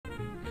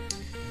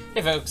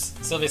Hey folks,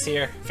 Sylvia's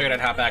here. Figured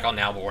I'd hop back on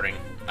now boarding.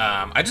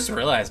 I just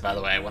realized, by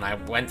the way, when I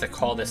went to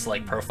call this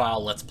like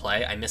profile Let's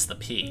Play, I missed the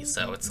P,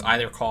 so it's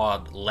either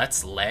called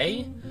Let's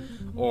Lay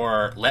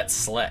or Let's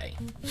Slay.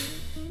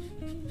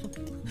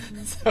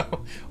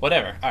 So,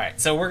 whatever.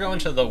 Alright, so we're going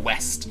to the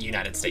West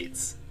United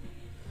States.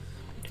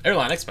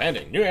 Airline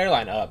expanding. New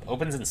airline up.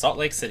 Opens in Salt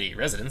Lake City.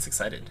 Residents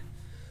excited.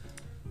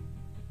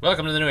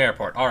 Welcome to the new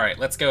airport. Alright,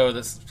 let's go.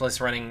 This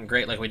place running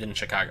great like we did in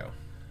Chicago.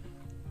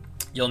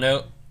 You'll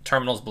note,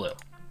 terminal's blue.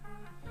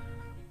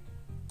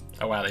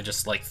 Oh wow, they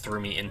just like threw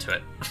me into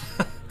it.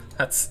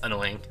 That's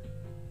annoying.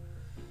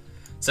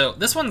 So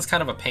this one's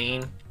kind of a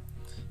pain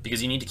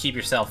because you need to keep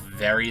yourself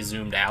very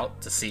zoomed out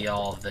to see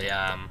all of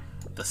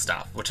the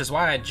stuff, which is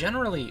why I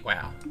generally,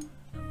 wow.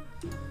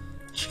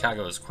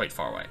 Chicago is quite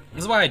far away.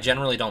 This is why I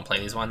generally don't play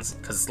these ones,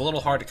 because it's a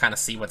little hard to kind of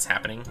see what's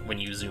happening when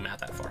you zoom out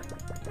that far.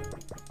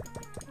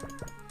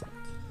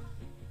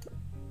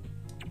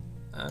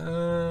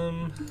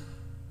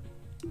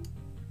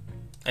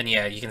 And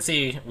yeah, you can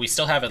see we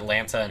still have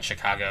Atlanta and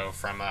Chicago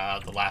from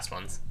the last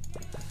ones.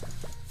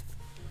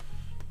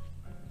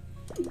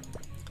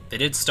 They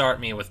did start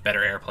me with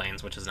better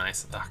airplanes, which is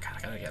nice. Oh god,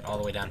 I gotta get all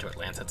the way down to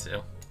Atlanta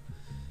too.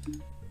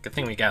 Good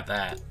thing we got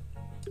that.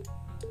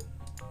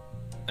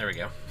 There we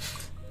go.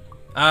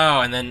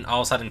 Oh, and then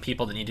all of a sudden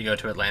people that need to go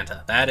to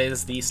Atlanta. That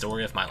is the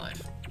story of my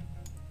life.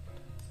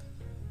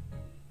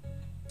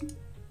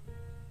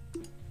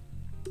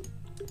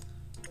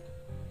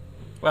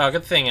 Well,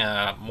 good thing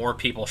more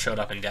people showed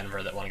up in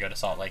Denver that want to go to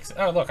Salt Lake City.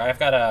 Oh, look, I've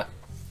got a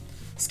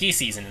ski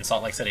season in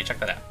Salt Lake City. Check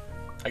that out.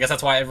 I guess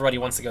that's why everybody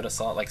wants to go to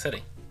Salt Lake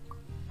City.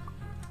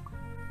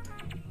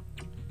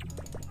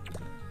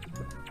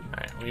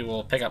 Alright, we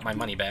will pick up my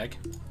money bag.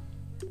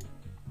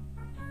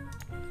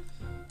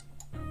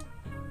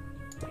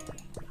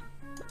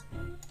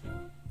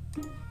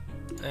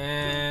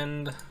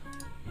 And...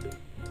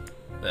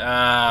 oh,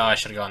 I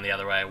should have gone the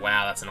other way.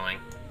 Wow, that's annoying.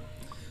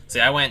 See,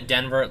 I went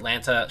Denver,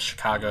 Atlanta,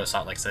 Chicago,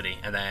 Salt Lake City,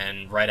 and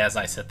then right as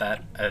I said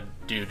that, a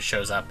dude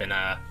shows up in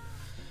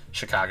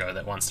Chicago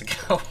that wants to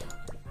go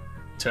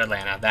to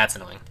Atlanta. That's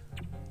annoying.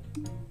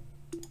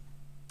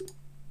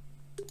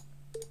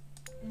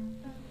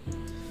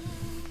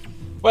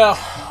 Well,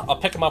 I'll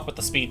pick them up with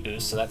the speed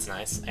boost, so that's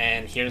nice.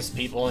 And here's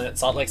people in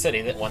Salt Lake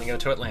City that want to go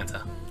to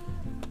Atlanta.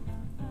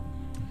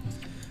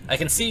 I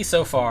can see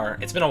so far,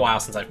 it's been a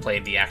while since I've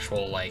played the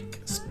actual, like,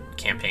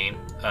 campaign,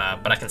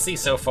 but I can see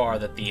so far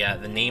that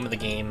the name of the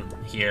game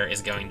here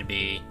is going to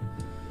be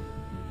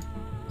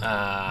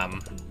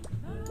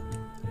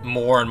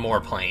more and more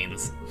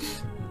planes.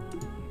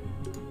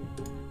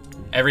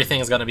 Everything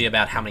is going to be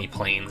about how many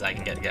planes I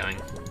can get going.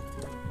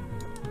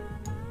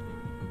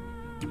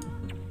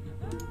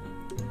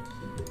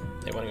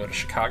 They want to go to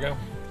Chicago?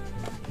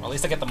 Well, at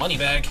least I get the money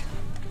back.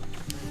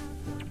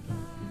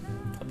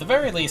 At the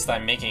very least,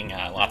 I'm making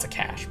lots of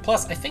cash.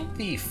 Plus, I think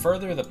the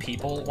further the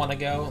people want to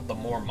go, the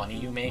more money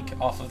you make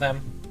off of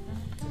them.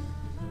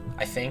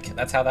 I think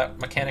that's how that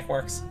mechanic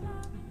works.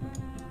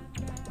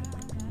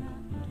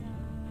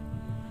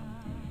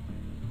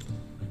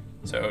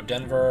 So,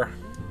 Denver.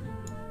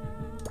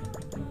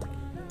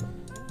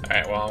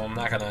 Alright, well, I'm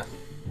not gonna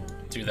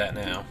do that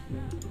now.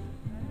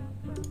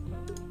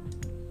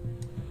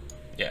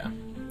 Yeah.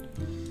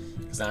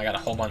 Because now I got a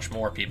whole bunch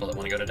more people that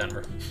want to go to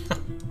Denver.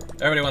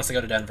 Everybody wants to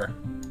go to Denver.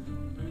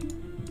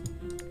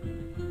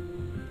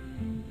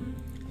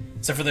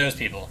 Except for those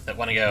people that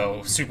want to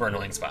go super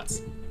annoying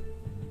spots.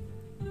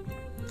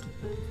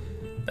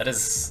 That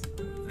is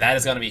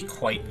going to be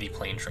quite the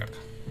plane trip.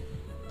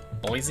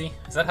 Boise?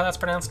 Is that how that's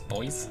pronounced?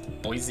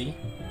 Boise?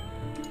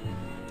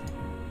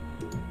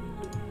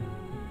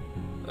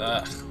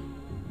 Ugh.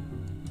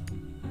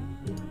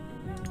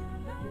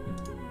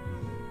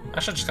 I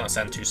should just gonna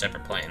send two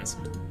separate planes.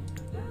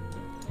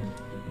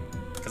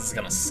 Because it's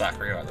gonna suck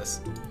regardless.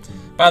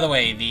 By the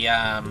way, the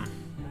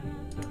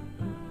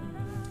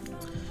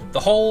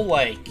whole,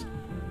 like,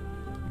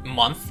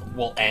 month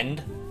will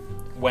end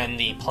when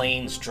the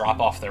planes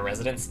drop off their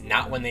residence,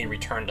 not when they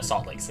return to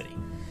Salt Lake City.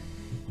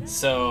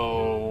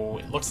 So,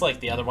 it looks like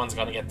the other one's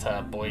gonna get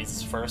to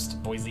Boise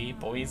first. Boise?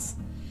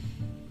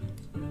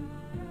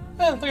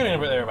 They're gonna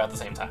be there about the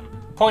same time.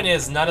 Point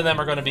is, none of them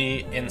are gonna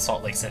be in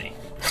Salt Lake City.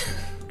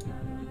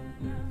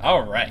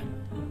 Alright.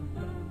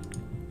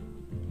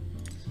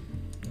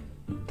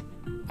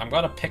 I'm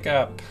gonna pick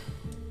up...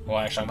 well,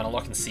 actually, I'm gonna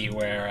look and see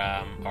where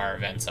our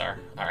events are.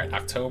 Alright,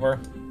 October.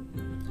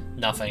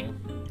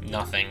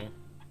 Nothing.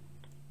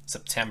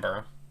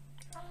 September.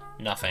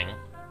 Nothing.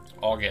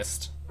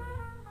 August.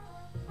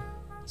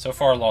 So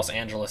far, Los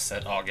Angeles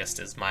said August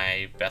is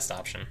my best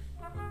option.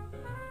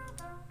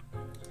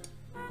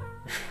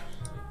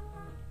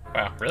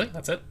 Wow, really?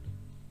 That's it?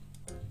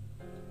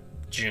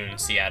 June,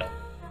 Seattle.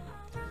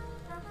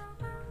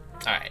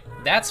 Alright,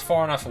 that's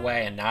far enough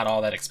away and not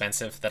all that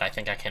expensive that I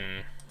think I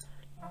can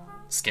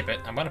skip it.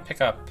 I'm gonna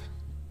pick up...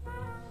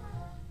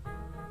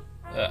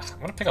 I'm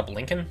gonna pick up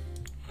Lincoln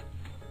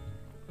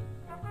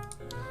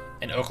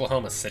and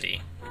Oklahoma City.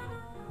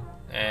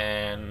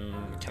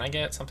 And can I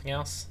get something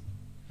else?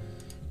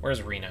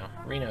 Where's Reno?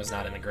 Reno's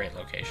not in a great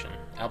location.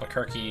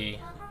 Albuquerque...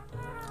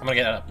 I'm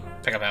gonna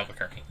pick up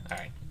Albuquerque.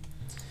 Alright.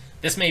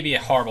 This may be a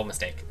horrible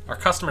mistake. Our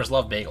customers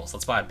love bagels.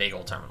 Let's buy a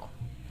bagel terminal.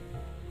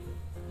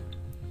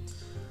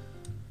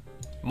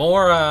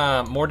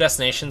 More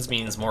destinations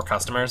means more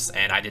customers,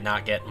 and I did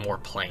not get more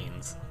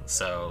planes.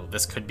 So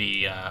this could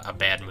be a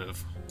bad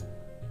move.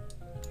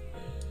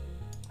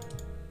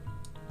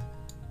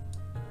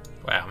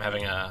 Wow, I'm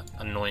having a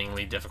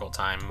annoyingly difficult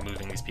time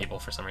moving these people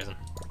for some reason.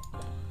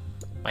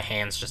 My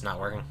hand's just not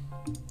working.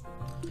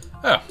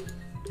 Oh,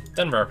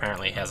 Denver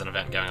apparently has an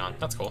event going on.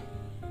 That's cool.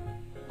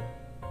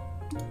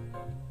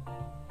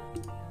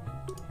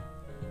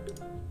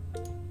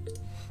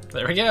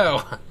 There we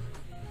go.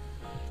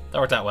 That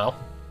worked out well.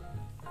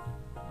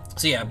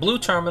 So yeah, Blue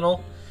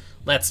Terminal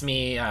lets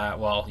me,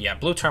 well, yeah,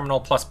 Blue Terminal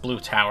plus Blue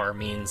Tower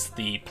means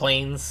the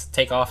planes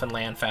take off and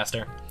land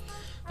faster.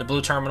 The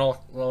Blue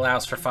Terminal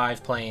allows for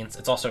 5 planes.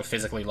 It's also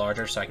physically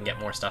larger, so I can get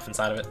more stuff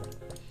inside of it.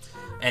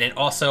 And it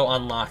also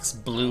unlocks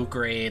blue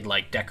grade,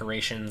 like,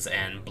 decorations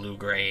and blue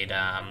grade,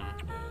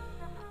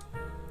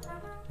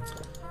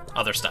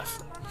 other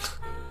stuff.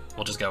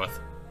 We'll just go with.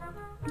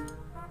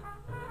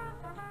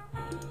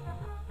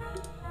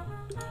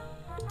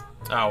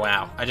 Oh,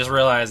 wow. I just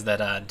realized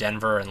that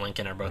Denver and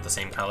Lincoln are both the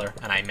same color,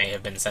 and I may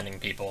have been sending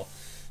people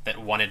that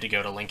wanted to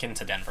go to Lincoln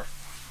to Denver.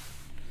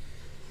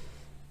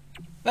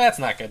 That's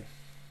not good.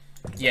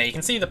 Yeah, you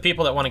can see the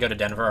people that want to go to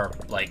Denver are,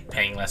 like,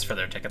 paying less for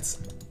their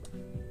tickets.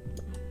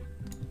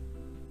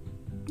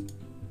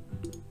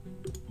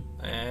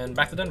 And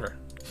back to Denver.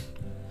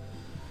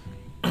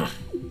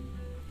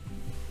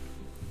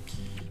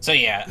 So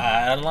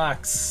yeah, it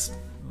unlocks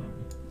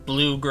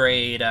blue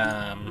grade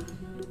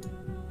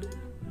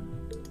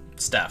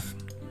stuff.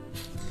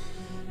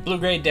 Blue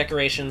grade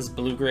decorations,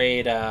 blue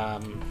grade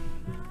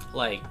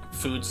like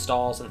food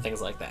stalls and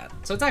things like that.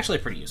 So it's actually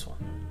pretty useful.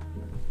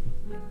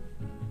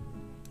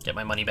 Get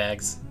my money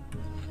bags.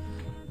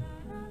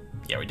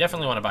 Yeah, we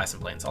definitely want to buy some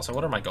planes. Also,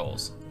 what are my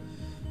goals?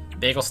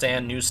 Bagel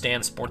stand,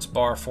 newsstand, sports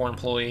bar, 4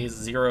 employees,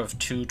 0 of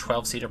 2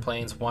 12-seater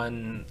planes,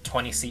 1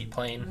 20-seat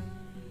plane.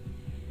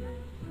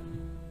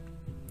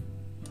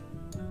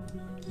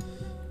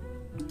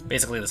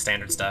 Basically the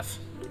standard stuff.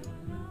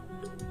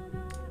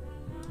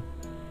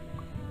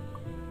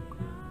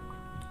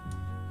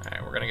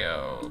 Alright, we're gonna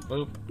go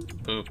boop,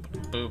 boop,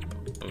 boop,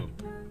 boop,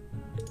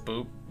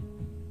 boop,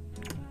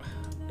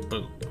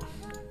 boop.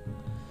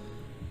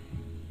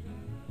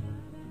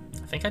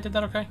 I think I did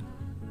that okay.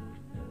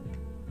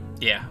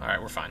 Yeah,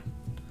 alright, we're fine.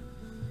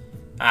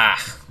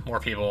 Ah, more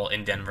people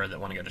in Denver that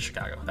want to go to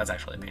Chicago. That's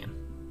actually a pain.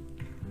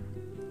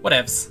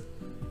 Whatevs.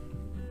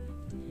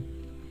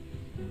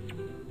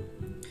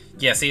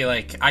 Yeah, see,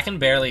 like, I can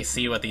barely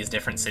see what these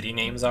different city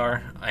names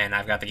are, and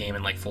I've got the game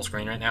in, like, full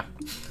screen right now.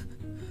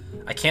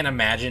 I can't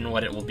imagine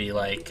what it will be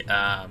like,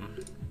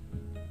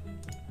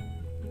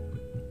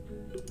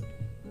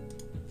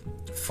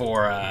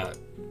 for,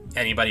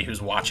 anybody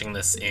who's watching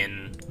this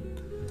in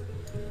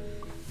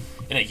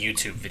a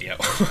YouTube video.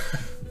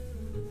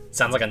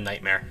 Sounds like a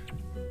nightmare.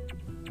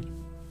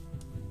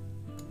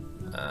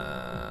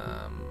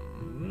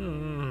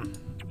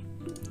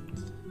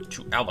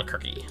 To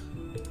Albuquerque.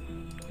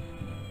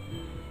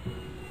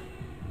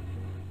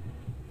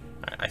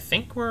 I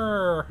think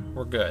we're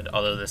good,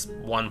 although this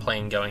one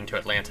plane going to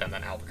Atlanta and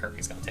then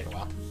Albuquerque's gonna take a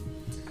while.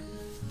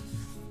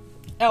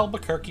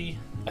 Albuquerque.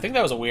 I think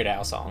that was a Weird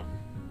Al song.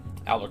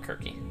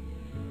 Albuquerque.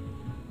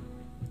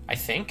 I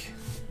think.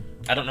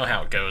 I don't know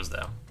how it goes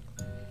though.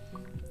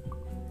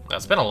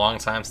 It's been a long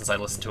time since I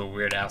listened to a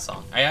Weird Al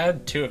song. I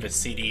had 2 of his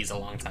CDs a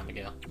long time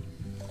ago.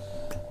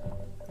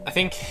 I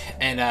think,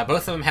 and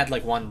both of them had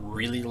like one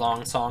really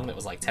long song that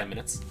was like 10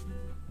 minutes.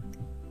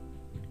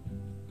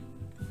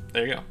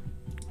 There you go.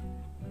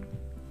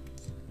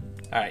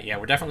 Alright, yeah,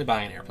 we're definitely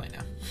buying an airplane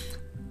now.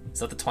 Is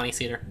that the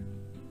 20-seater?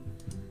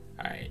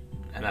 Alright,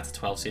 and that's a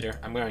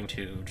 12-seater. I'm going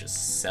to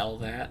just sell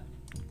that.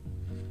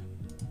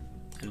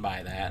 And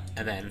buy that.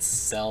 And then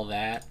sell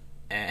that.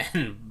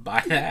 And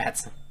buy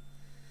that.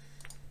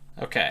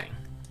 Okay.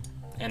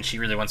 And she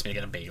really wants me to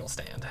get a bagel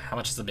stand. How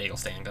much is the bagel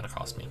stand going to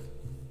cost me?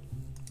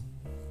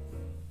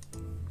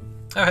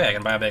 Oh, hey, I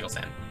can buy a bagel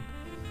stand.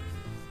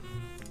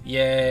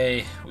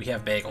 Yay, we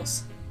have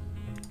bagels.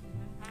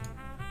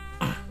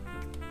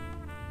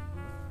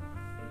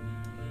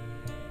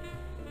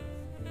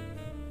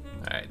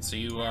 Alright, so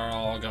you are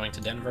all going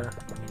to Denver,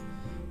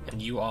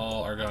 and you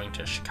all are going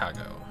to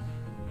Chicago.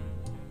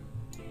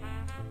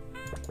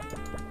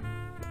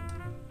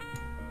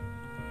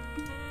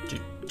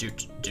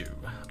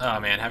 Oh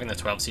man, having the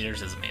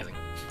 12-seaters is amazing.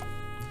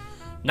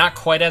 Not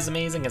quite as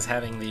amazing as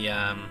having the,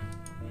 oh,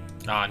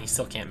 and he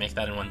still can't make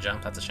that in one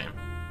jump, that's a shame.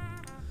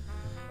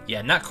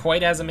 Yeah, not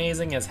quite as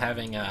amazing as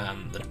having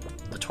the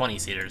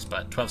 20-seaters,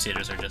 but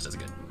 12-seaters are just as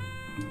good.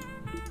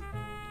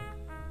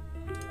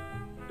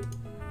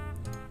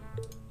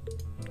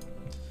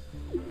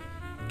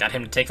 Got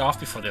him to take off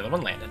before the other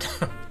one landed.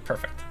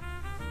 Perfect.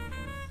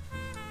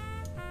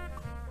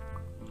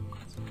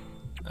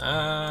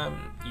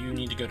 You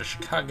need to go to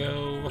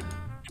Chicago.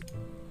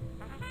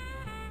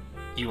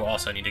 You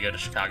also need to go to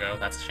Chicago.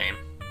 That's a shame.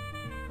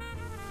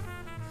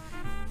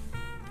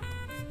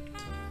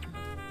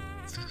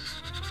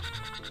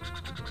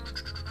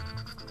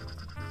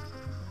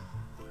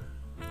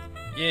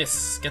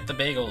 Yes, get the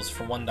bagels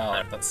for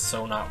 $1. That's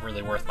so not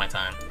really worth my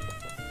time.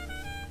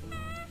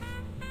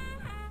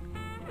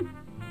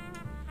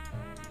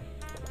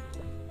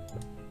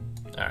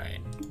 Alright.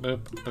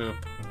 Boop, boop,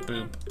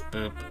 boop,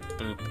 boop,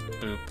 boop,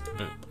 boop,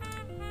 boop.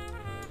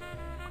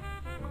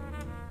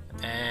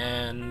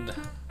 And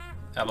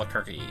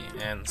Albuquerque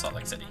and Salt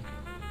Lake City.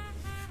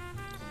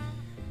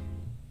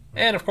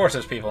 And of course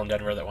there's people in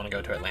Denver that want to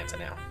go to Atlanta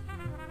now.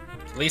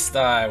 At least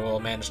I will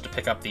manage to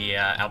pick up the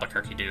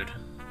Albuquerque dude.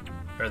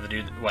 Or the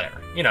dude,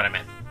 whatever. You know what I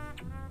meant.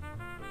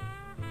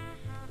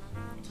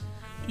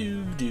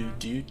 Do do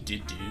do do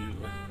do.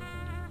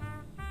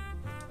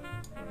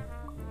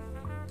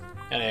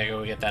 And I gotta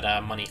go get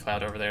that money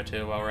cloud over there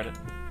too while we're at it.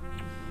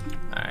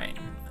 Alright.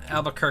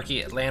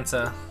 Albuquerque,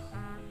 Atlanta.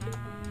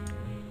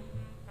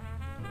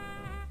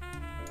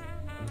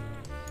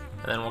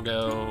 And then we'll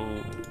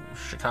go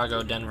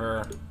Chicago,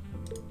 Denver.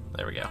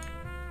 There we go.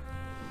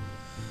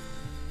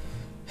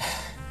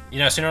 You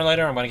know, sooner or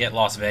later I'm going to get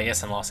Las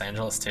Vegas and Los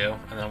Angeles too,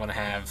 and then I'm going to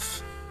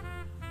have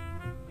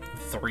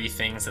 3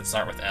 things that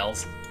start with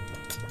L's.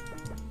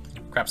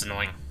 Crap's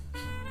annoying.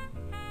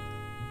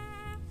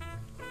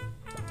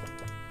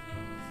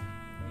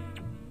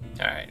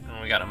 Alright,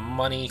 and we got a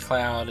money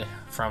cloud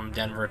from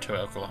Denver to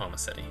Oklahoma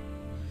City.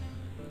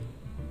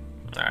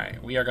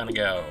 Alright, we are going to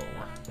go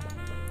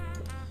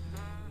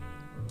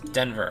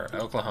Denver,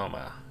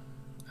 Oklahoma,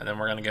 and then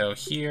we're going to go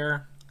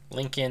here,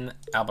 Lincoln,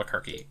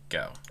 Albuquerque,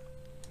 go.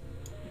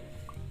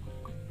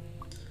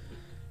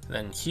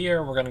 Then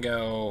here, we're gonna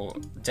go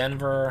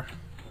Denver,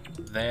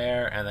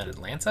 there, and then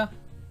Atlanta.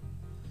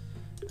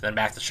 And then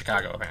back to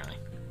Chicago, apparently.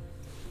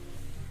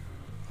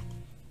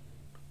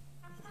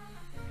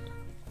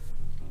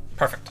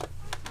 Perfect.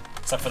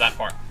 Except for that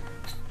part.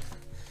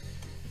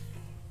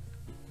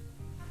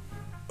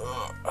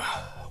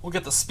 We'll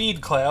get the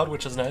speed cloud,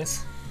 which is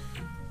nice.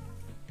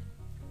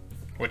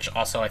 Which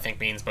also, I think,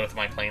 means both of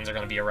my planes are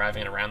gonna be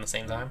arriving at around the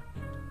same time.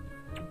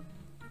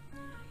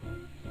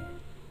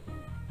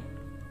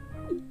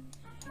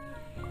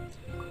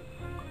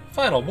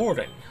 Final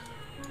boarding.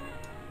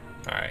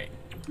 Alright.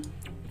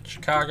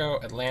 Chicago,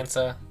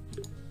 Atlanta,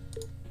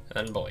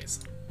 and then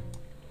Boise.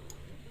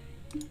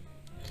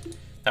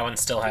 That one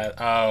still has...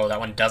 Oh, that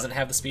one doesn't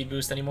have the speed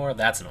boost anymore?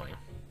 That's annoying.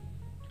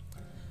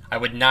 I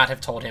would not have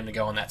told him to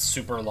go on that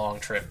super long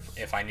trip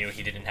if I knew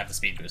he didn't have the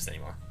speed boost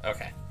anymore.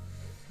 Okay.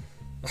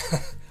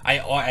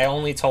 I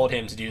only told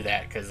him to do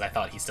that because I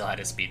thought he still had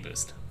his speed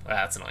boost. Wow,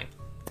 that's annoying.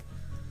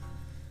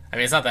 I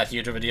mean, it's not that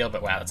huge of a deal,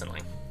 but wow, that's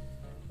annoying.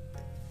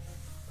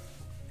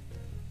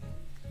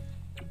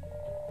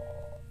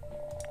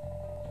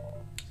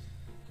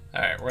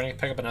 Alright, we're going to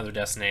pick up another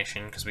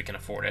destination because we can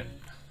afford it.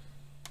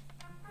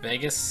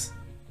 Vegas,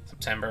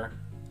 September.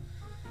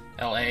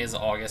 LA is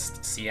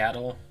August.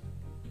 Seattle,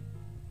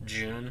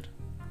 June.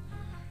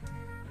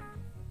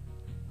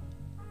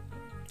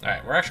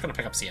 Alright, we're actually going to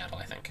pick up Seattle,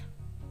 I think.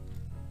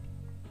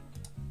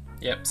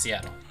 Yep,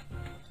 Seattle.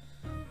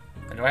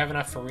 And do I have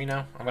enough for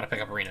Reno? I'm going to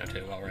pick up Reno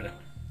too while we're at it.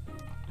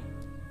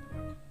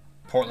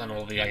 Portland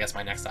will be, I guess,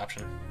 my next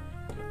option.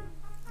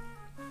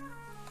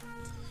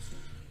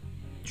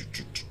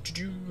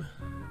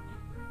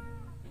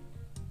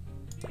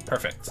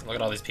 Perfect. Look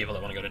at all these people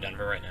that want to go to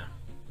Denver right now.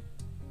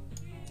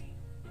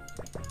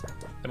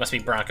 They must be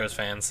Broncos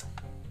fans.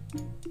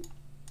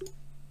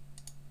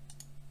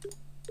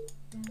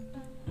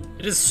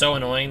 It is so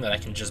annoying that I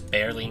can just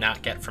barely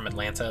not get from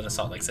Atlanta to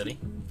Salt Lake City.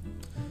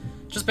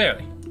 Just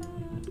barely.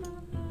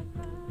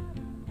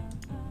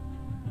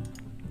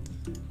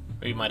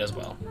 We might as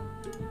well.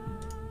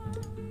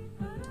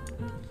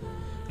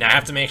 Now I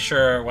have to make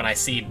sure when I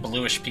see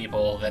bluish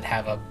people that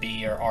have a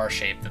B or R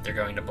shape that they're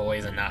going to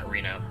Boise and not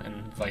Reno,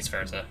 and vice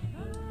versa.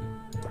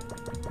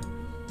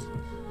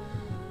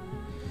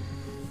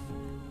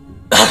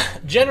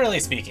 Generally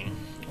speaking,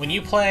 when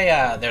you play,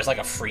 there's like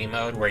a free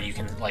mode where you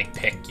can like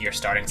pick your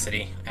starting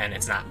city, and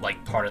it's not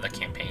like part of the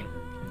campaign.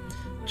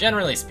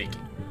 Generally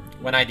speaking,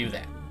 when I do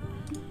that,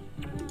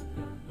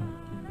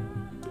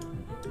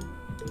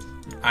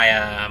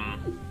 I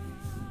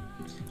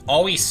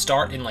always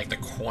start in like the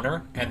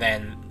corner, and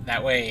then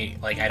that way,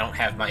 like, I don't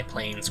have my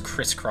planes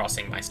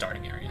crisscrossing my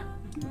starting area.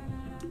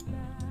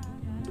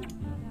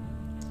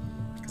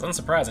 Because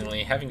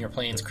unsurprisingly, having your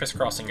planes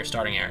crisscrossing your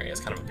starting area is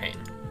kind of a pain.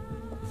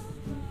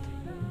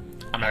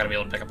 I'm not going to be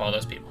able to pick up all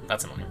those people.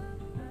 That's annoying.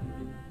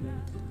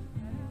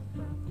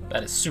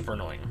 That is super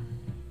annoying.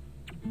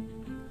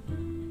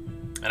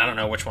 And I don't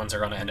know which ones are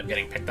going to end up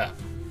getting picked up.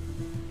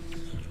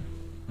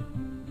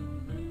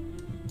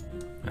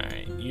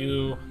 Alright,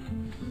 you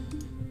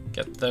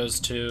get those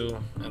two,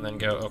 and then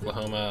go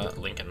Oklahoma,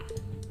 Lincoln.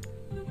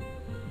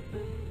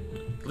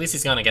 At least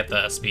he's going to get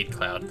the speed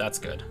cloud. That's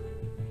good.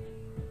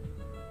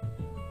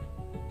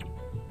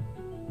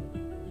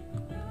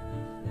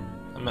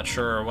 I'm not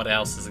sure what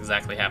else is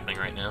exactly happening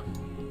right now.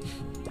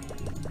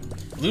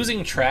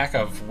 Losing track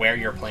of where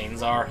your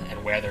planes are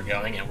and where they're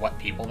going and what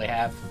people they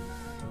have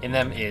in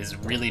them is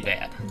really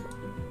bad.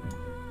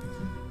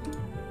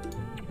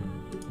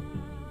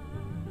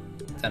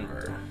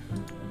 Denver.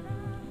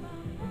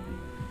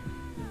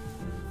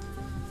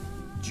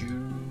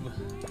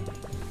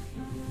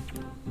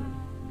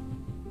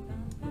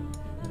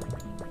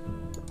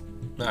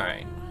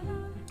 Alright.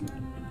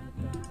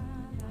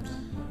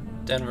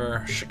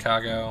 Denver,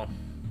 Chicago.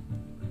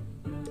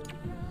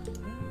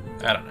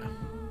 I don't know.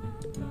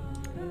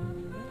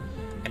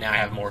 And now I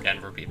have more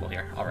Denver people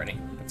here already.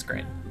 That's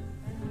great.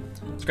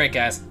 It's great,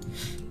 guys.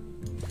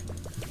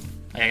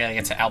 I gotta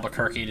get to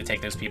Albuquerque to take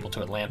those people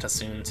to Atlanta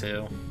soon,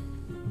 too.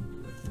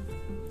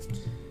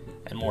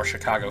 And more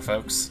Chicago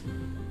folks.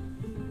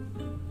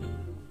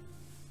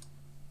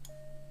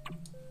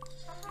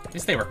 At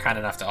least they were kind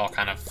enough to all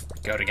kind of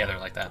go together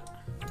like that.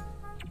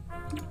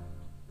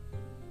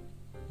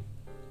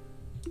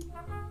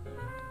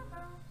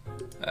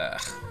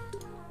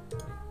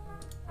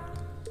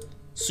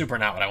 Super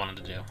not what I wanted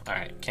to do.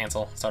 Alright,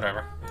 cancel. Start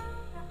over.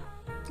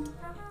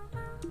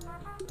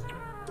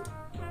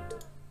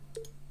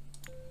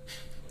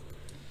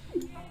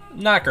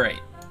 Not great.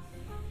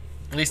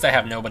 At least I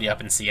have nobody up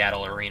in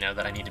Seattle or Reno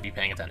that I need to be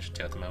paying attention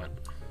to at the moment.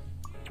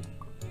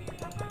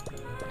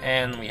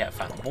 And we have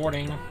final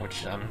boarding,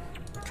 which I'm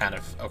kind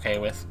of okay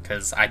with,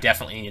 because I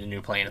definitely need a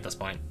new plane at this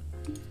point.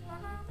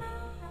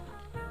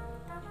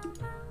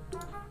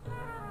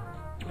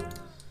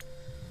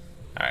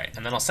 Alright,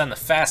 and then I'll send the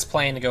fast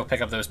plane to go pick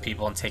up those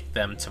people and take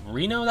them to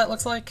Reno, that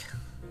looks like?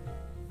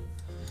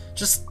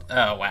 Just,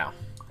 oh wow.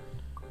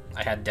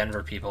 I had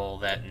Denver people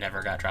that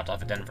never got dropped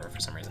off at Denver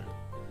for some reason.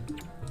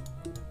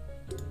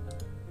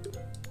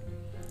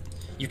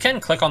 You can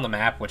click on the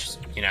map, which,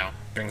 you know,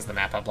 brings the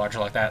map up larger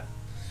like that.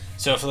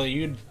 So if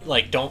you,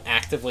 like, don't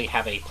actively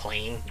have a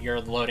plane you're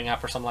loading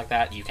up or something like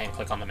that, you can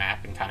click on the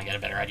map and kind of get a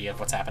better idea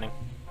of what's happening.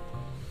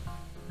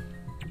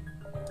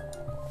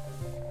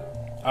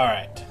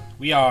 Alright.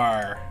 We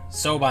are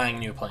so buying a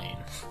new plane.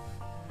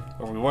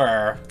 Or we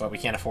were, but we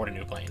can't afford a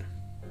new plane.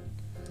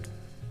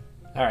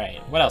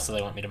 Alright, what else do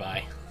they want me to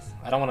buy?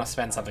 I don't want to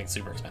spend something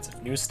super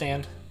expensive.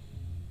 Newsstand?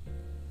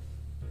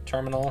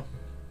 Terminal?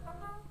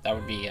 That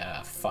would be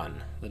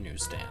fun, the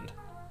newsstand.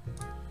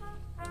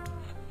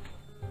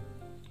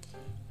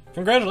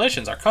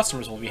 Congratulations, our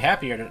customers will be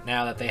happier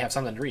now that they have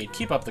something to read.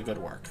 Keep up the good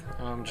work.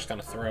 I'm just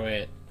going to throw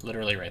it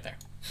literally right there.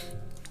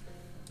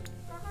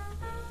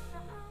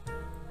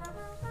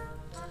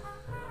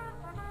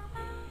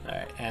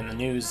 Alright, and the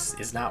news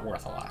is not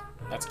worth a lot.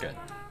 That's good.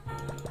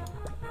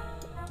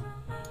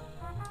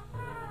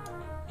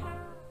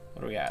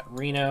 What do we got?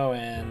 Reno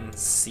and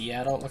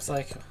Seattle, it looks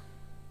like.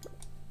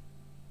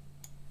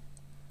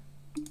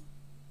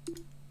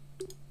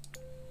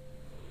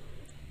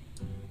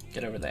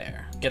 Get over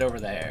there. Get over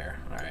there.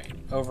 Alright,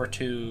 over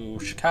to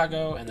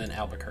Chicago and then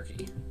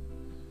Albuquerque.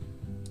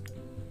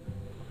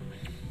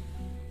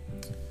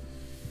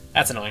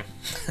 That's annoying.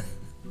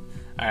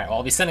 Alright, well,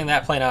 I'll be sending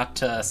that plane out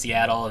to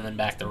Seattle and then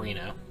back to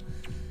Reno.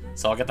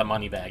 So I'll get the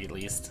money bag at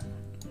least.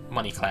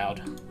 Money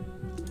cloud.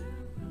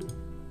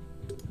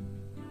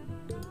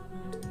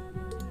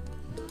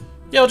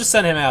 Yeah, I'll just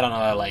send him out on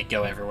a, like,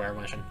 go everywhere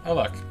mission. Oh,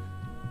 look.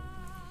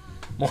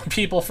 More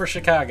people for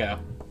Chicago.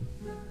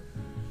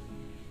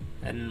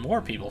 And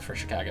more people for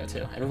Chicago,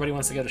 too. Everybody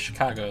wants to go to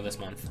Chicago this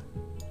month.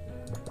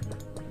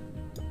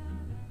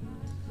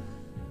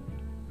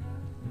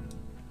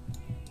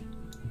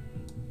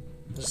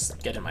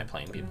 Just get in my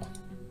plane, people.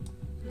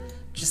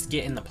 Just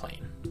get in the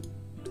plane.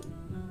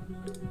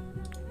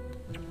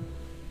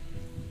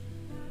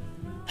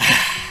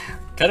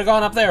 Could have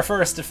gone up there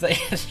first if they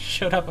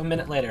showed up a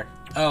minute later.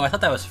 Oh, I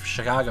thought that was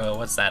Chicago.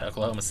 What's that,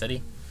 Oklahoma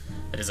City?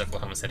 It is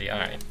Oklahoma City,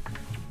 alright.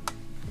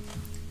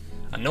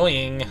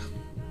 Annoying.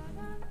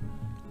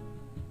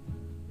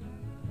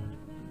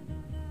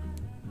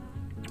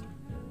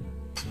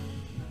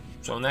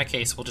 So in that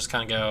case, we'll just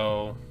kind of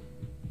go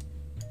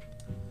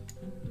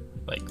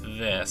like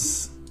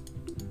this,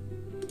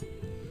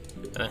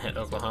 and then hit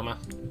Oklahoma.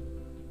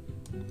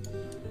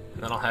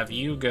 And then I'll have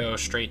you go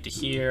straight to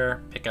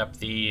here, pick up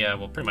the,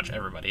 well, pretty much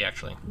everybody,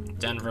 actually.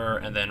 Denver,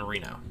 and then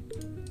Reno.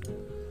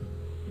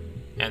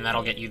 And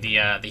that'll get you the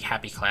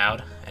happy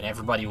cloud, and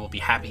everybody will be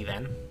happy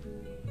then.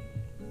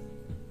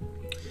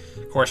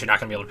 Of course, you're not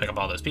going to be able to pick up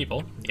all those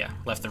people. Yeah,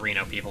 left the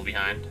Reno people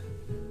behind.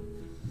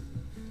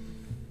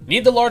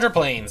 Need the larger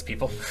planes,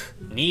 people.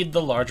 Need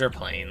the larger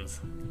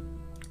planes.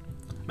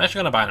 I'm actually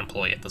going to buy an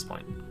employee at this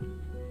point.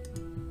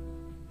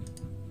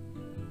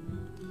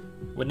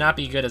 Would not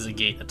be good as a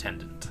gate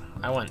attendant.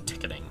 I want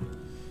ticketing.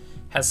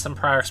 Has some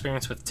prior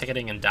experience with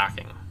ticketing and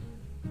docking.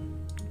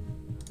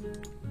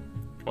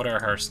 What are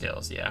her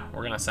skills? Yeah,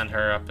 we're going to send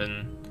her up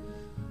in...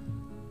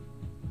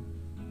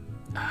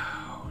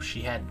 Oh,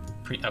 she had...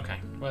 Okay,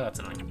 well, that's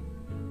annoying.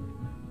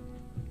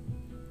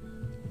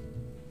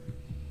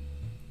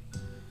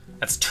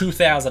 That's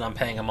 $2,000 I'm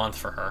paying a month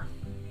for her.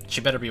 She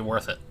better be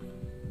worth it.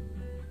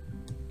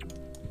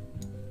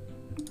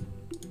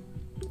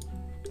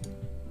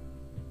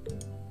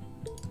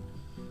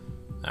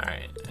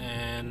 Alright,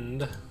 and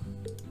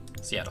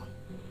Seattle.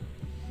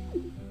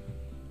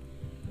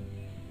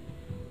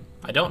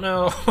 I don't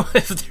know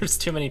if there's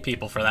too many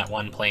people for that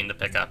one plane to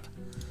pick up.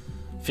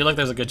 I feel like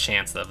there's a good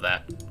chance of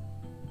that.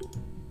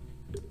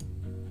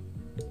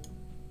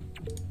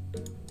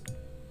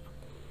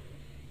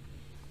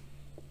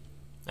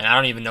 And I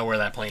don't even know where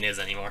that plane is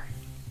anymore.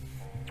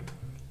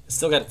 It's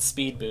still got its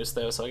speed boost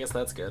though, so I guess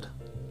that's good.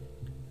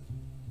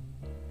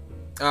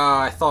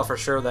 I thought for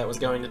sure that was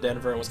going to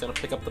Denver and was going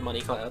to pick up the money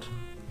cloud.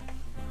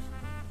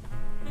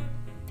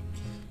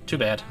 Too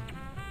bad.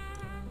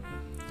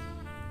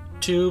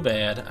 Too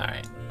bad.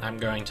 Alright, I'm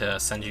going to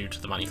send you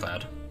to the money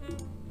cloud.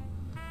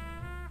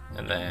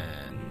 And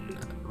then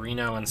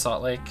Reno and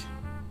Salt Lake.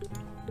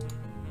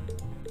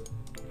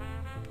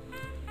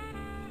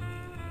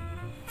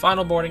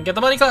 Final boarding. Get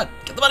the money cloud!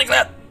 Get the money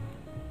cloud!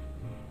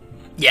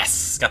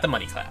 Yes! Got the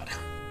money cloud.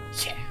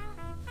 Yeah.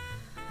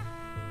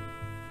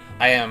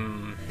 I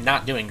am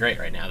not doing great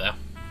right now, though.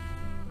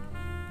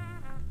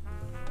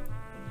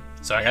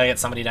 So I gotta get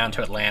somebody down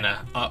to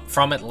Atlanta.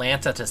 From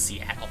Atlanta to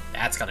Seattle.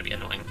 That's gonna be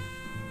annoying.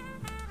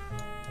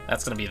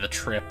 That's gonna be the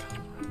trip.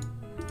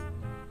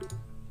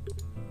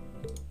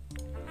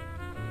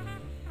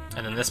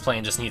 And then this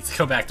plane just needs to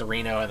go back to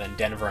Reno and then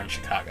Denver and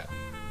Chicago.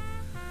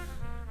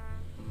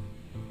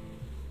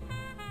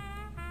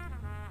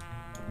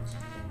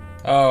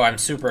 Oh, I'm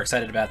super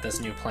excited about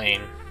this new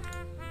plane.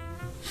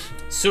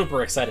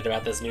 Super excited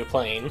about this new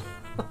plane.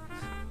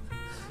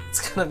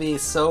 It's gonna be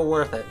so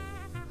worth it.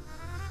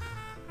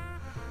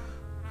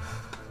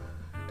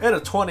 And a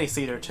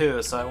 20-seater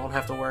too, so I won't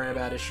have to worry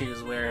about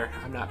issues where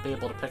I'm not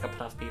able to pick up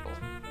enough people.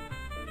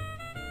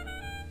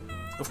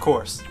 Of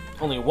course,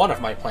 only one of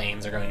my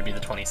planes are going to be the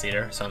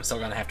 20-seater, so I'm still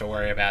going to have to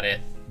worry about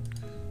it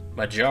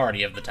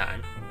majority of the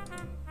time.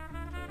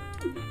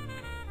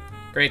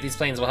 Great, these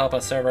planes will help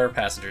us serve our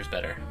passengers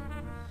better.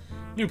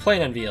 New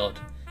plane unveiled.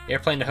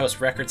 Airplane to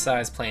host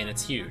record-sized plane,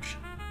 it's huge.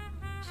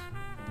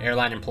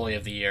 Airline Employee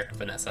of the Year,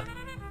 Vanessa.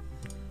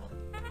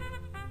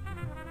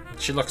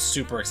 She looks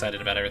super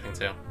excited about everything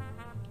too.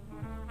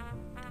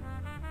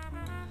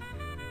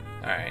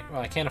 Alright, well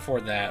I can't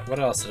afford that. What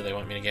else do they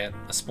want me to get?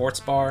 A sports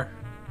bar?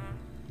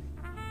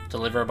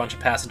 Deliver a bunch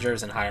of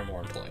passengers and hire more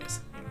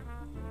employees.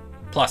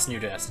 Plus new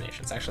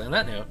destinations. Actually, on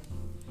that note,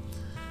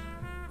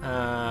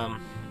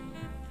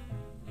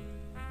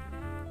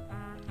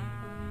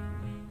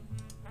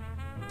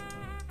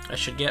 I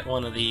should get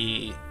one of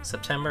the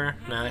September.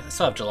 No, I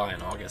still have July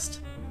and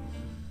August.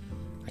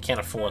 I can't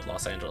afford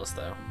Los Angeles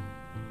though.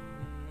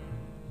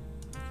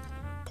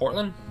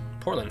 Portland?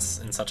 Portland's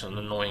in such an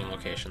annoying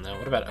location though.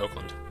 What about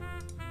Oakland?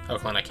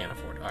 Oakland I can't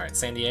afford. Alright,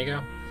 San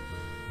Diego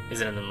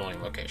is in an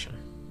annoying location.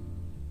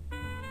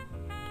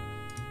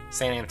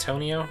 San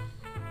Antonio,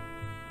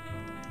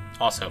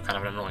 also kind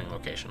of an annoying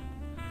location.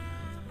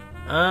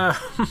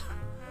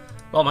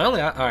 Well, my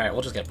only... Alright,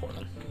 we'll just get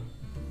Portland.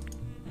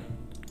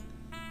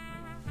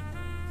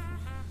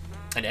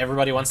 And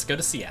everybody wants to go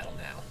to Seattle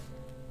now.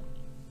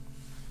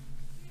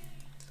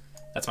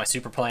 That's my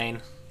super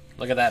plane.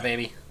 Look at that,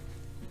 baby.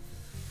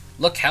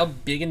 Look how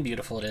big and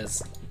beautiful it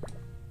is.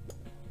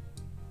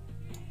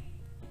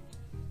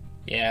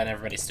 Yeah, and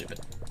everybody's stupid.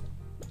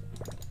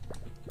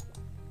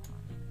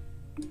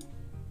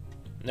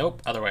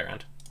 Nope, other way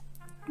around.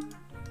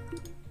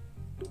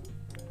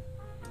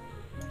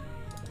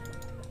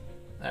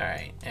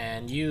 Alright,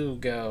 and you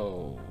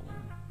go...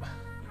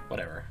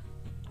 whatever.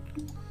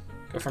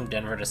 Go from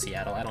Denver to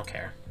Seattle, I don't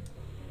care.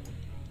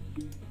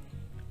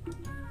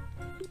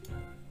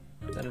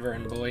 Denver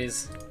and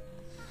boys.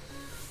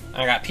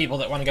 I got people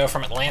that want to go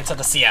from Atlanta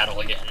to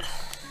Seattle again.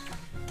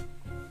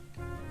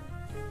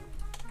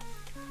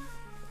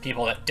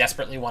 People that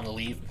desperately want to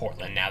leave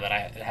Portland now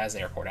that it has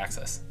airport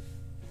access.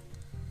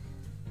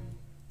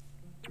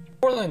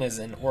 Portland is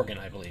in Oregon,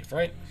 I believe,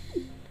 right?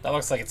 That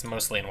looks like it's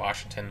mostly in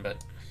Washington,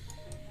 but...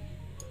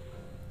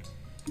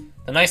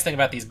 The nice thing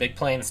about these big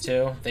planes,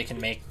 too, they can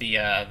make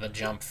the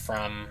jump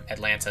from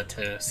Atlanta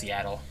to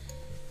Seattle.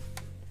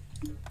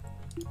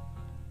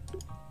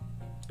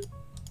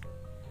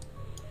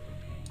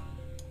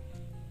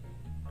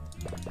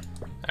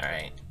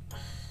 Alright.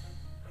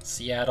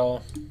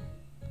 Seattle.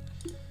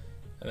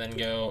 And then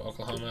go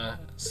Oklahoma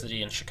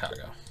City and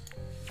Chicago.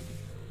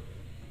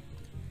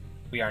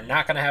 We are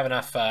not going to have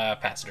enough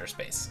passenger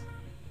space.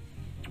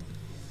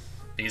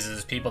 These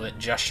are people that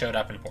just showed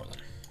up in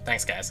Portland.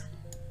 Thanks, guys.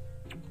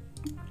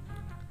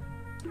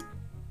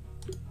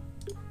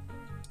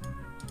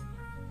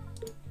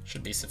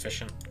 Should be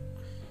sufficient.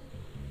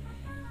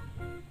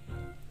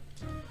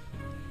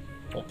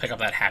 We'll pick up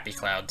that happy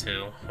cloud,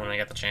 too, when we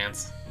get the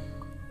chance.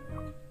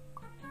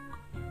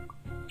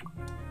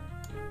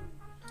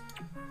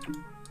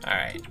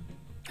 Alright.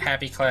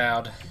 Happy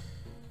cloud.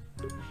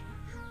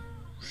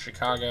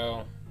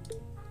 Chicago.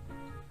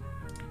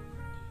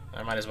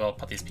 I might as well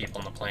put these people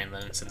on the plane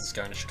then, since it's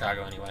going to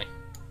Chicago anyway.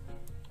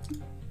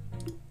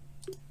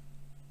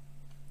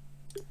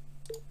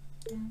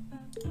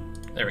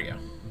 There we go.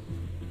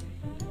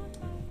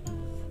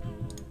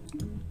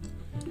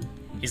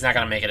 He's not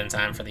gonna make it in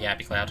time for the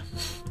happy cloud.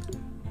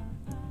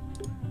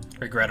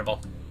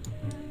 Regrettable.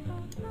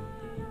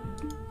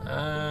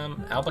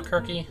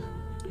 Albuquerque.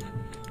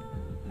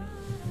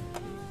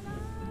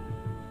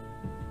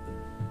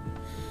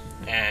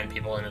 And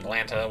people in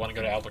Atlanta want to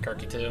go to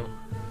Albuquerque too.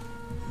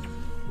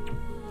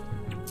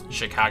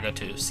 Chicago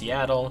to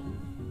Seattle.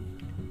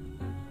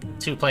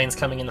 2 planes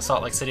coming into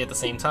Salt Lake City at the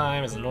same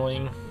time is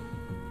annoying.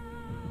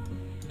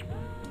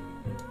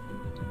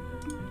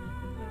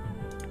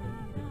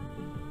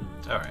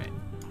 Alright.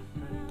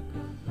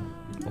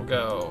 We'll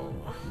go...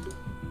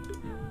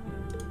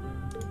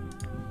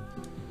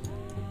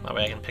 That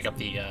way I can pick up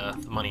the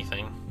money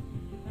thing.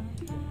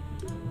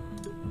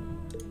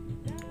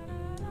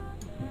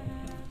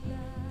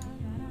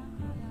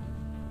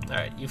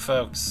 Alright, you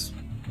folks...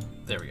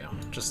 There we go.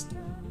 Just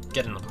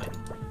get in the plane.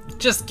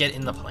 Just get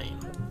in the plane.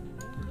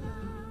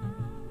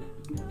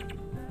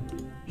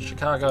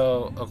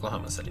 Chicago,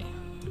 Oklahoma City.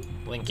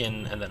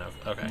 Lincoln, and then...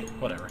 Okay,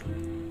 whatever.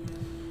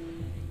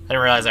 I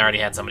didn't realize I already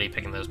had somebody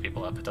picking those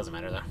people up. It doesn't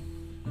matter, though.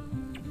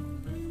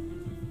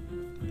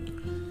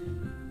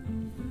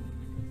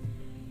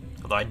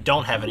 Although I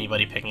don't have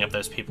anybody picking up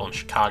those people in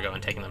Chicago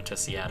and taking them to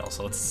Seattle,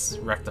 so let's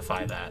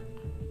rectify that.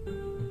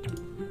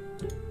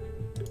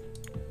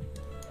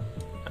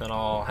 And then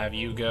I'll have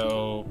you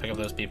go pick up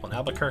those people in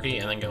Albuquerque,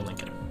 and then go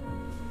Lincoln.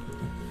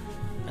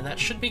 And that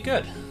should be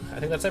good. I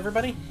think that's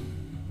everybody.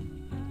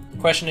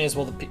 Question is,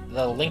 will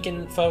the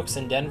Lincoln folks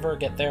in Denver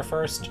get there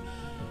first,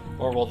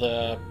 or will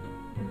the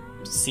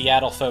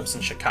Seattle folks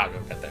in Chicago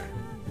get there?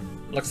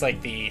 Looks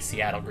like the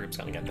Seattle group's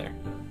gonna get there.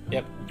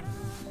 Yep.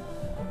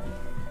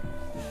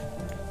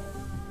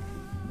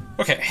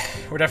 Okay,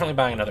 we're definitely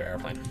buying another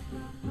airplane.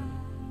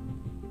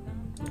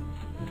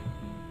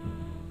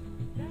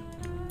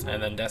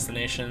 And then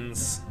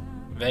destinations,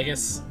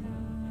 Vegas.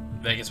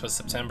 Vegas was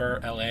September,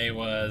 LA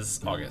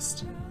was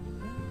August.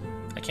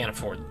 I can't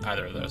afford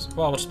either of those.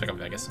 Well, we'll just pick up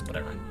Vegas,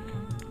 whatever.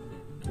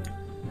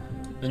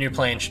 The new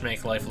plane should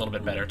make life a little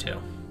bit better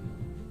too.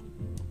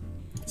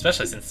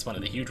 Especially since it's one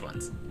of the huge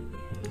ones.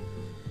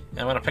 And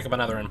I'm gonna pick up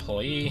another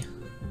employee.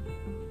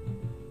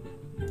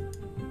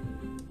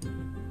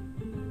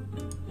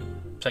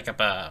 Pick up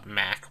a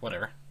Mac,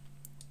 whatever.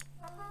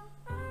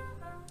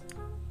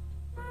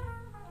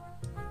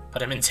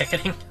 Put him in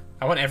ticketing.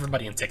 I want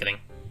everybody in ticketing.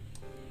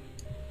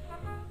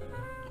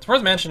 It's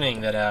worth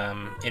mentioning that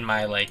in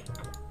my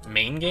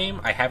main game,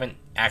 I haven't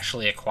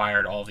actually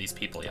acquired all these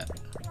people yet.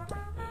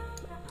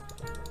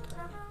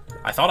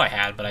 I thought I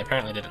had, but I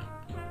apparently didn't.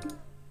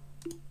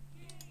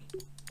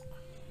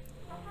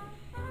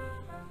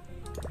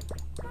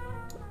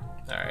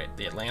 Alright,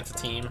 the Atlanta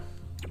team.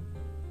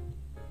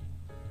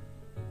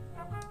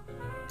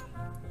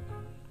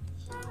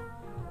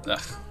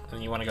 Ugh,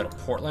 and you want to go to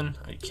Portland?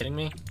 Are you kidding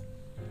me?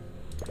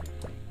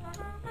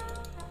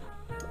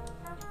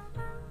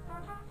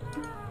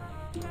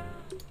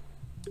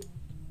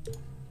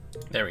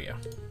 There we go.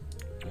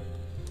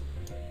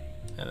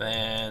 And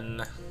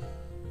then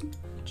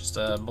just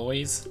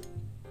boys.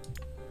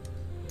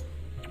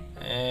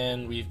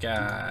 And we've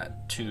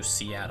got to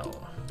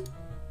Seattle.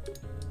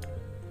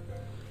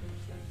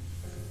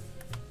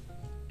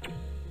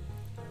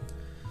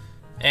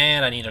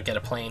 And I need to get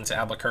a plane to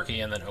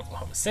Albuquerque and then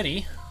Oklahoma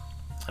City.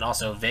 And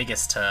also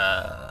Vegas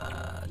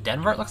to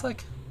Denver, it looks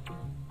like?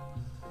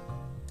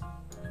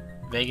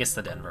 Vegas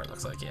to Denver, it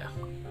looks like, yeah.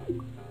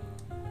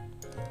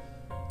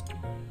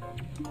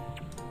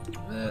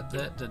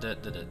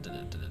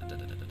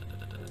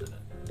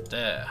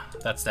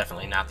 That's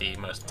definitely not the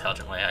most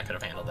intelligent way I could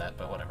have handled that,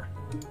 but whatever.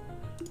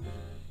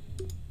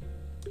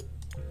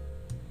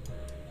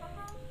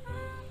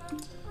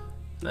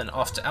 Then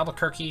off to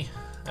Albuquerque.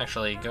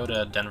 Actually, go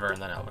to Denver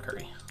and then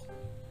Albuquerque.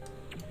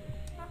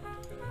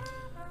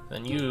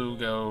 Then you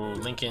go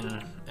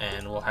Lincoln,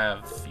 and we'll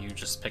have you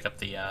just pick up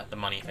the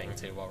money thing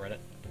too while we're at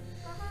it.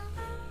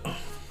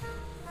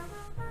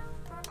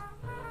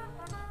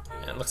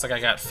 And it looks like I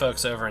got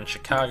folks over in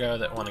Chicago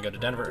that want to go to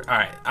Denver.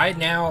 Alright, I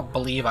now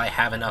believe I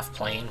have enough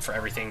plane for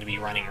everything to be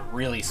running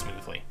really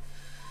smoothly.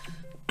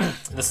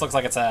 This looks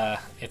like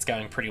it's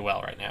going pretty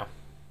well right now.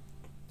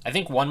 I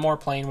think one more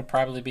plane would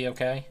probably be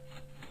okay.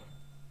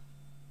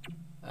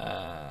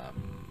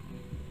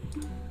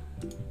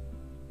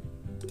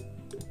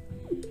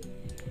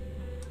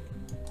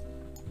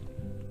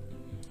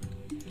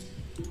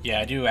 Yeah,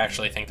 I do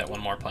actually think that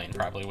one more plane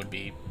probably would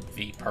be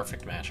the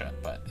perfect matchup,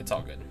 but it's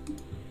all good.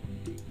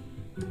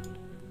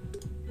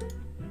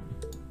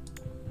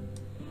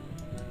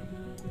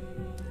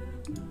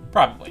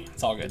 Probably.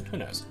 It's all good. Who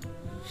knows?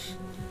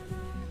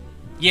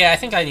 Yeah, I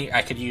think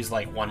I could use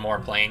like one more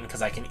plane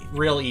because I can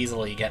real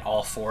easily get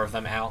all 4 of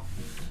them out.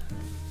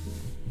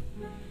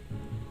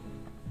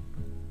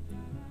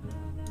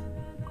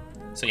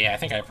 So yeah, I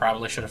think I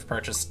probably should have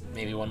purchased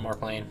maybe one more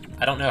plane.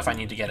 I don't know if I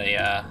need to get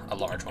a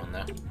large one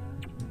though.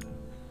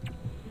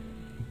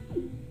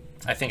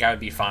 I think I would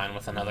be fine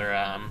with another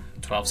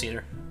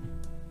 12-seater.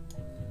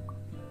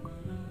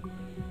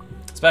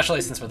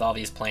 Especially since with all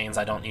these planes,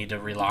 I don't need to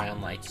rely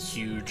on like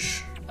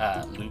huge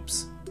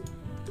loops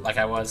like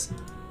I was.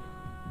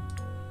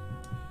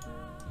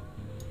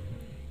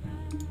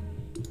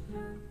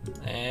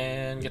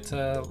 And get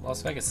to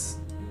Las Vegas.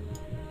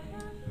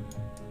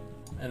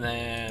 And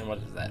then, what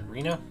is that,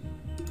 Reno?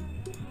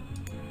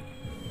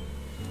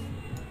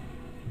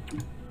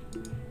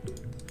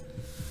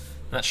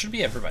 That should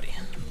be everybody.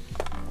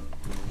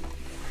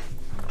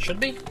 Should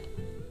be.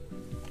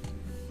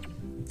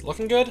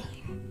 Looking good?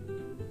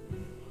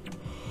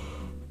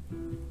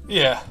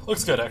 Yeah,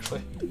 looks good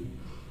actually.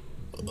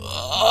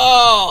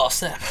 Oh,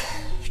 snap.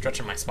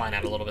 Stretching my spine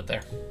out a little bit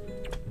there.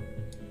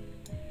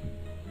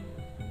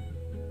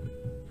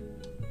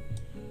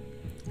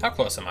 How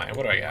close am I?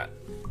 What do I got?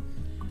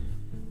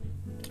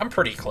 I'm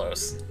pretty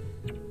close.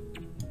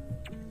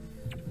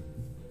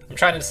 I'm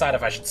trying to decide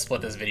if I should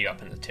split this video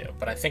up into two,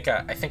 but I think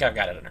I've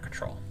got it under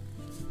control.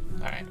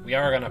 All right, we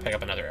are gonna pick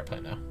up another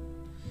airplane though.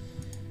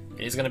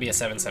 It is gonna be a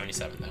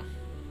 777 though.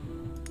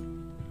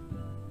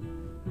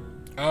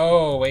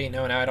 Oh wait,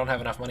 no, now I don't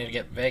have enough money to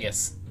get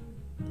Vegas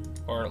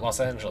or Los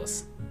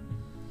Angeles.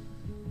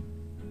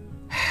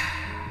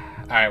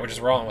 All right, we're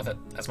just rolling with it.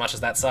 As much as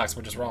that sucks,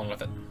 we're just rolling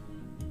with it.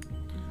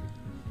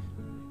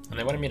 And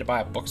they wanted me to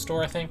buy a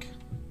bookstore, I think.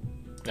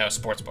 No, a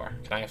sports bar.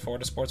 Can I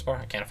afford a sports bar?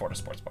 I can't afford a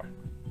sports bar.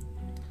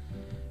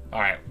 All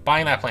right,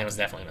 buying that plane was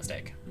definitely a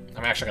mistake.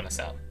 I'm actually gonna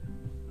sell.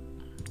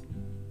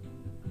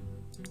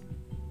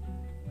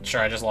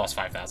 Sure, I just lost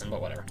 5,000,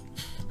 but whatever.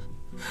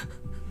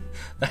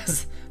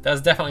 that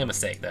was definitely a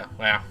mistake, though.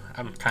 Wow,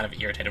 I'm kind of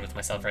irritated with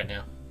myself right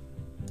now.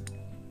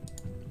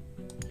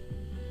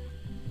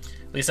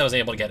 At least I was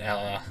able to get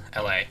LA.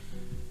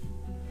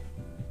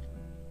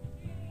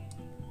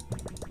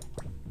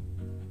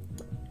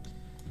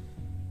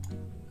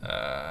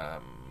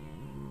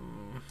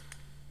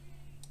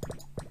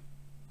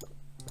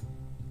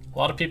 A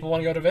lot of people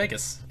want to go to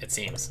Vegas, it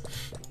seems.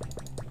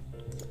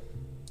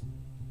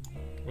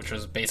 Which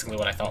was basically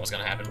what I thought was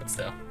going to happen, but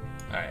still.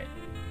 Alright.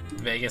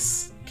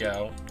 Vegas,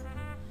 go.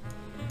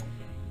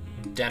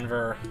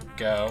 Denver,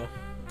 go.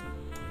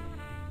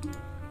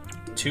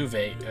 To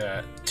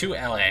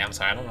LA, I'm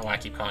sorry, I don't know why I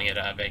keep calling it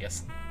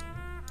Vegas.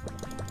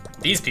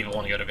 These people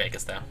want to go to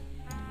Vegas, though.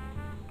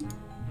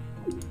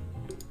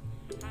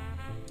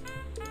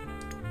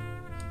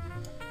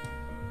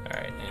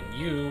 Alright, and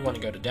you want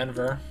to go to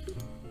Denver.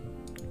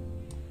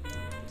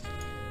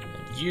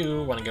 And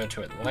you want to go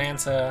to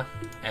Atlanta.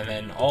 And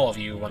then all of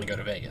you want to go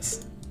to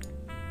Vegas.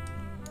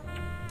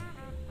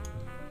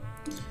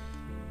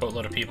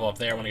 Boatload of people up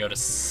there want to go to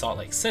Salt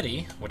Lake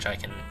City, which I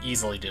can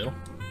easily do.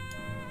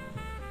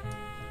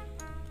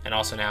 And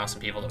also now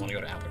some people that want to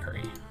go to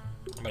Albuquerque.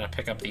 I'm going to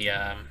pick up the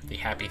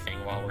happy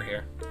thing while we're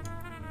here.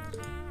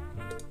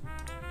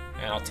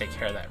 And I'll take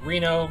care of that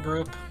Reno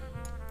group.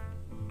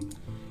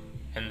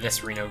 And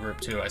this Reno group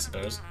too, I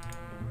suppose.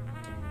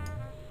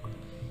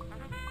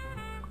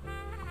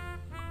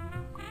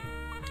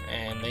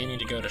 And they need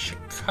to go to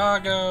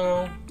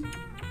Chicago.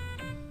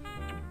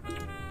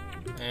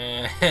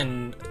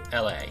 And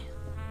LA.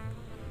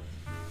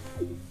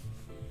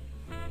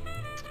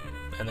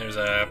 And there's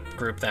a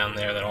group down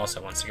there that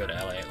also wants to go to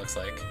LA, it looks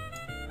like.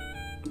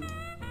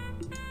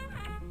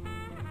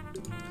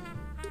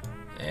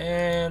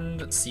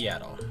 And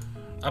Seattle.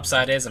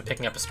 Upside is I'm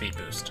picking up a speed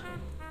boost.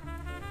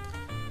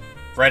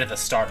 Right at the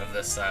start of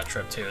this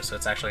trip too, so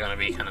it's actually going to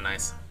be kind of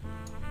nice.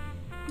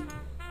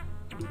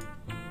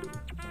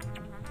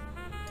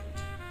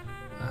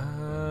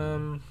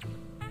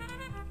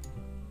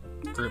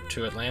 Group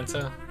to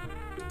Atlanta.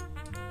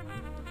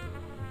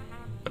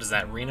 What is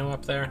that, Reno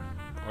up there?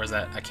 Or is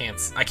that, I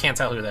can't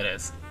tell who that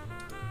is.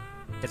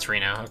 It's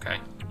Reno, okay.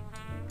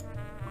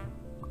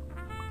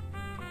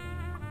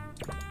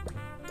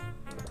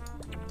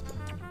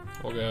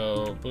 We'll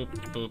go boop,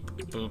 boop,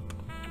 boop,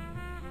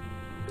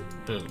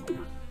 boop.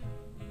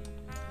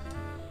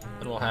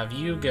 And we'll have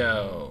you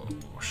go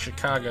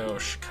Chicago,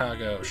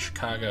 Chicago,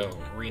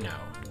 Chicago, Reno.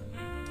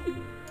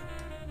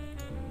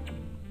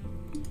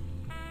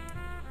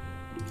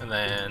 And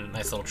then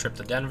nice little trip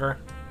to Denver.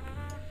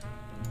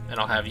 And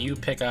I'll have you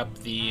pick up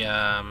the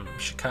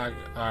Chicago.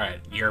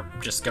 Alright, you're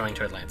just going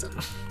to Atlanta.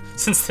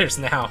 Since there's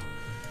now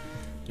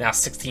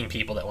 16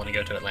 people that want to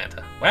go to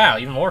Atlanta. Wow,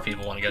 even more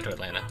people want to go to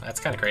Atlanta. That's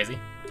kind of crazy.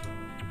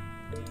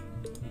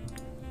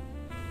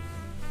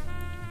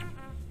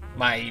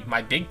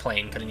 My big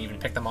plane couldn't even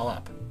pick them all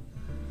up.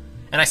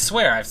 And I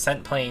swear I've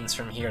sent planes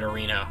from here to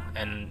Reno,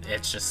 and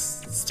it's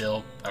just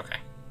still okay.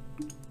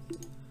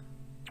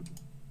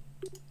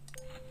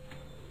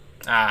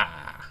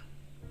 Ah.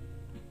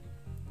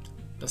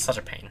 That's such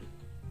a pain.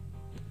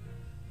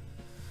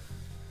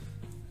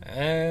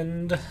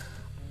 And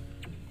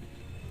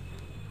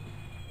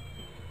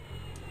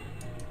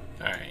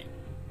alright.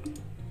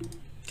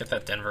 Get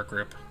that Denver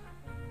group.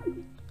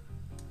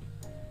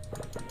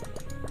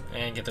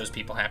 And get those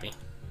people happy.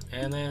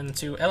 And then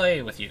to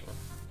LA with you.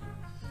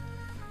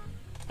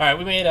 Alright,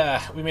 we made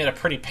a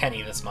pretty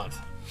penny this month.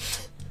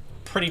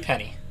 Pretty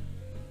penny.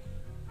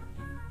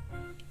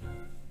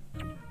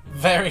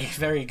 Very,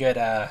 very good,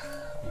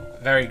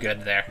 very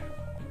good there.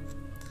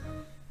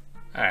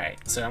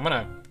 Alright, so I'm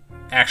gonna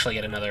actually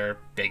get another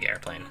big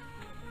airplane.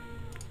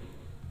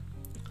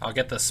 I'll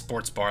get the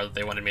sports bar that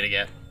they wanted me to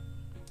get.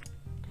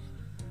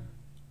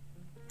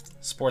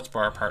 Sports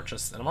bar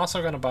purchase. And I'm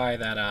also gonna buy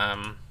that,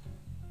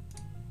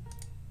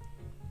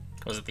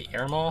 Was it the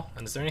air mall?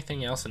 And is there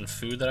anything else in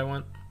food that I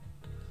want?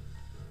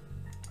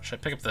 Should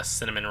I pick up the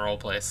cinnamon roll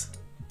place?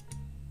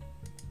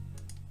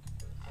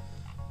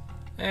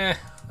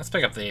 Let's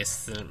pick up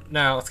these.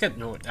 No, let's get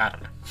no. I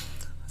don't know.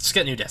 Let's just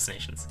get new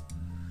destinations.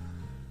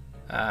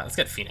 Let's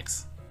get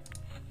Phoenix.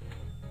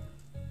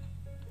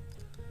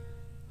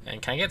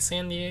 And can I get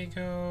San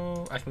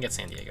Diego? I can get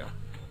San Diego.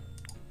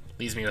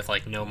 Leaves me with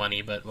like no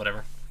money, but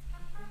whatever.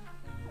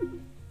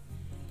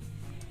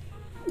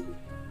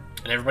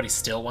 And everybody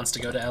still wants to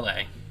go to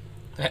LA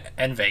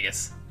and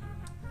Vegas.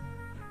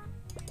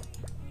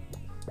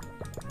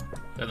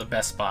 They're the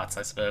best spots,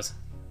 I suppose.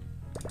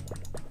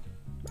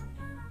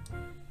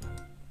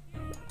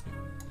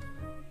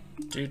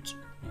 Doot.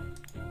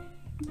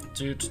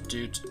 Doot,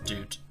 doot,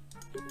 doot,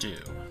 do.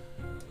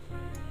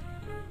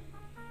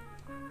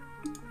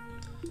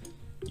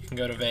 You can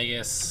go to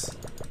Vegas.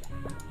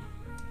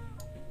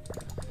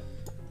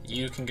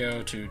 You can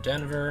go to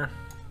Denver.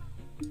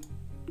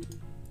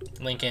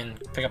 Lincoln,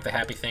 pick up the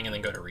happy thing, and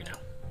then go to Reno.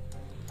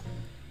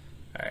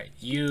 Alright,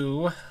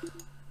 you,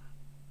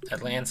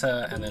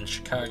 Atlanta, and then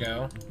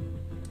Chicago.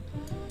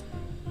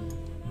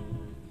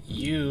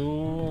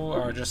 You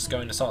are just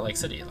going to Salt Lake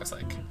City, it looks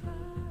like.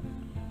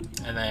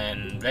 And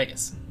then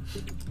Vegas.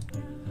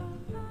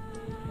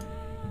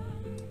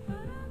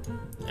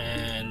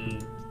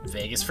 And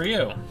Vegas for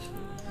you.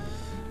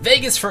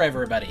 Vegas for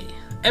everybody.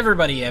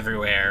 Everybody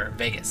everywhere.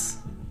 Vegas.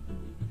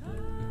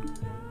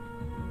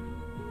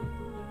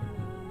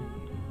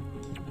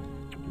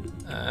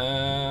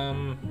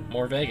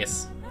 More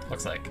Vegas,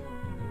 looks like.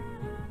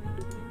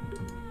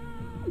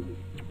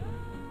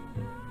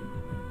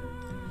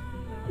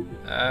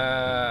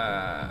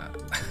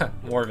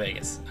 More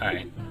Vegas.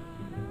 Alright.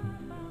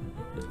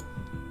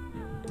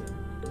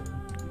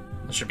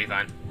 That should be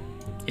fine.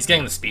 He's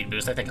getting the speed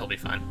boost. I think he'll be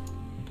fine.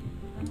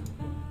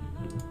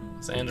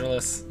 Los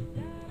Angeles.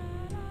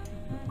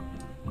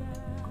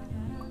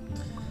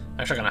 I'm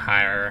actually gonna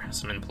hire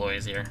some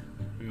employees here.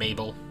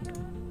 Mabel.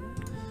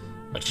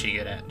 What's she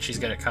good at? She's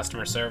good at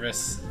customer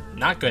service.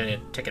 Not good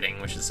at ticketing,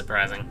 which is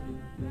surprising.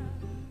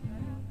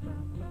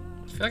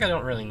 I feel like I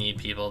don't really need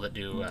people that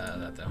do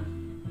that, though.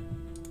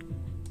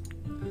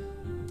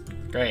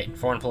 Great.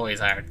 4 employees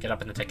hired. Get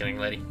up in the ticketing,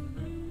 lady.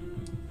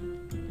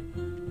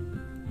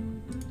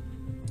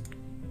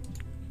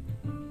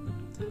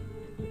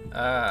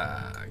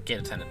 Gate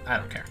attendant. I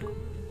don't care.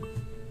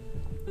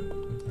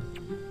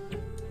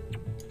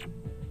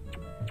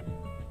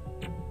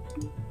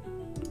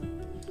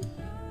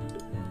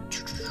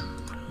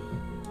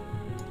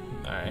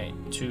 Alright,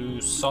 to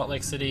Salt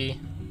Lake City.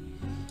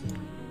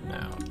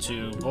 Now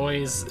to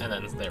boys, and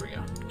then there we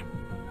go.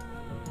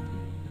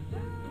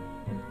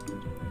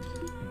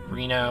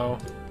 Reno.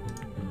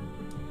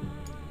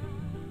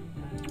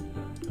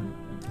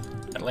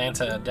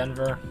 Atlanta,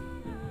 Denver.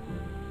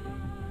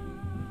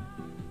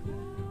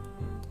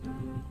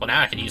 Well,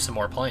 now I could use some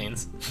more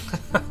planes.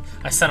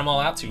 I sent them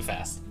all out too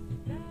fast.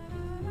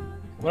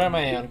 What are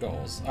my own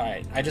goals?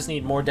 Alright, I just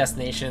need more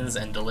destinations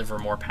and deliver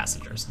more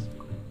passengers.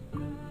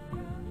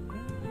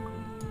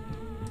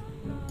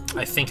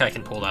 I think I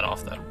can pull that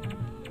off, though.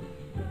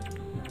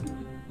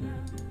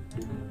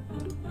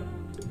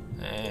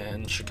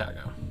 And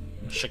Chicago.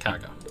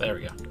 Chicago. There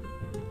we go.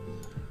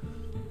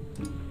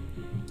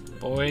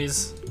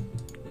 Boise.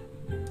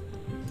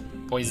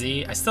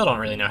 Boise. I still don't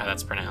really know how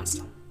that's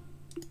pronounced.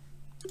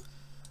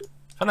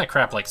 I find that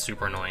crap, like,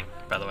 super annoying,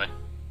 by the way.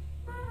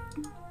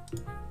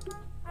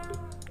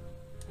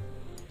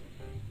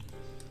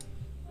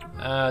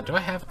 Do I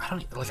have...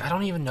 I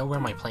don't even know where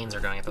my planes are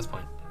going at this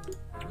point.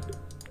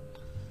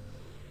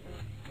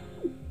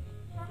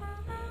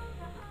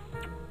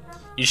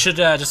 You should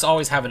just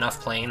always have enough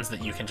planes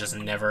that you can just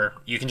never...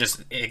 You can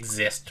just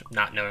exist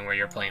not knowing where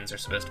your planes are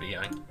supposed to be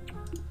going.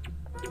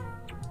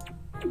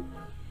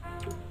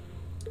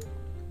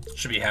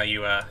 Should be how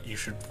you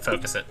should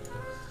focus it.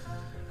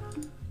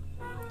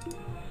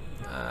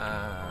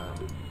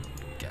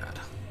 God.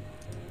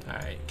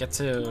 Alright, get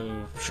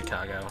to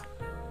Chicago.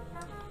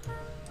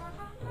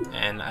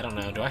 And I don't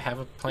know, do I have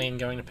a plane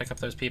going to pick up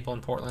those people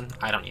in Portland?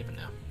 I don't even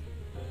know.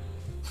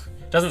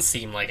 Doesn't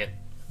seem like it.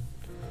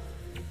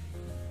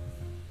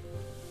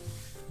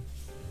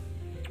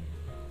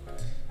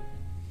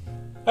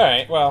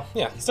 Alright, well,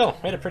 yeah, still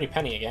made a pretty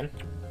penny again.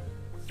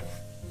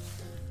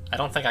 I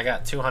don't think I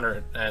got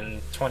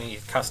 220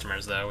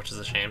 customers, though, which is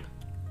a shame.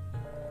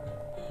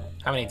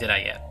 How many did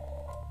I get?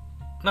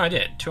 No, I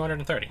did.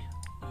 230.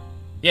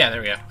 Yeah, there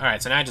we go.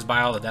 Alright, so now I just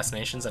buy all the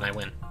destinations and I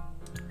win.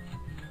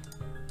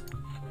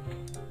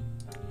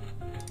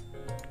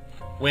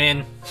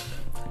 Win.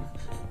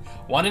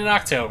 One in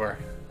October.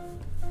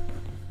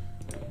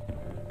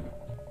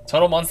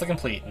 Total months to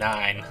complete,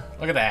 9.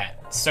 Look at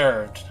that.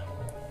 Served.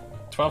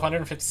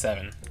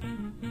 1,257.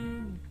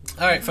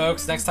 Alright,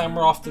 folks, next time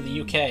we're off to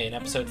the UK in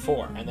episode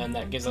 4, and then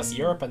that gives us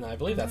Europe, and I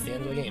believe that's the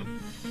end of the game.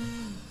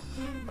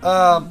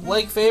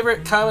 Like,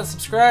 favorite, comment,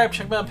 subscribe,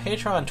 check me out on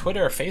Patreon,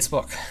 Twitter,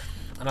 Facebook,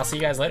 and I'll see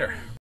you guys later.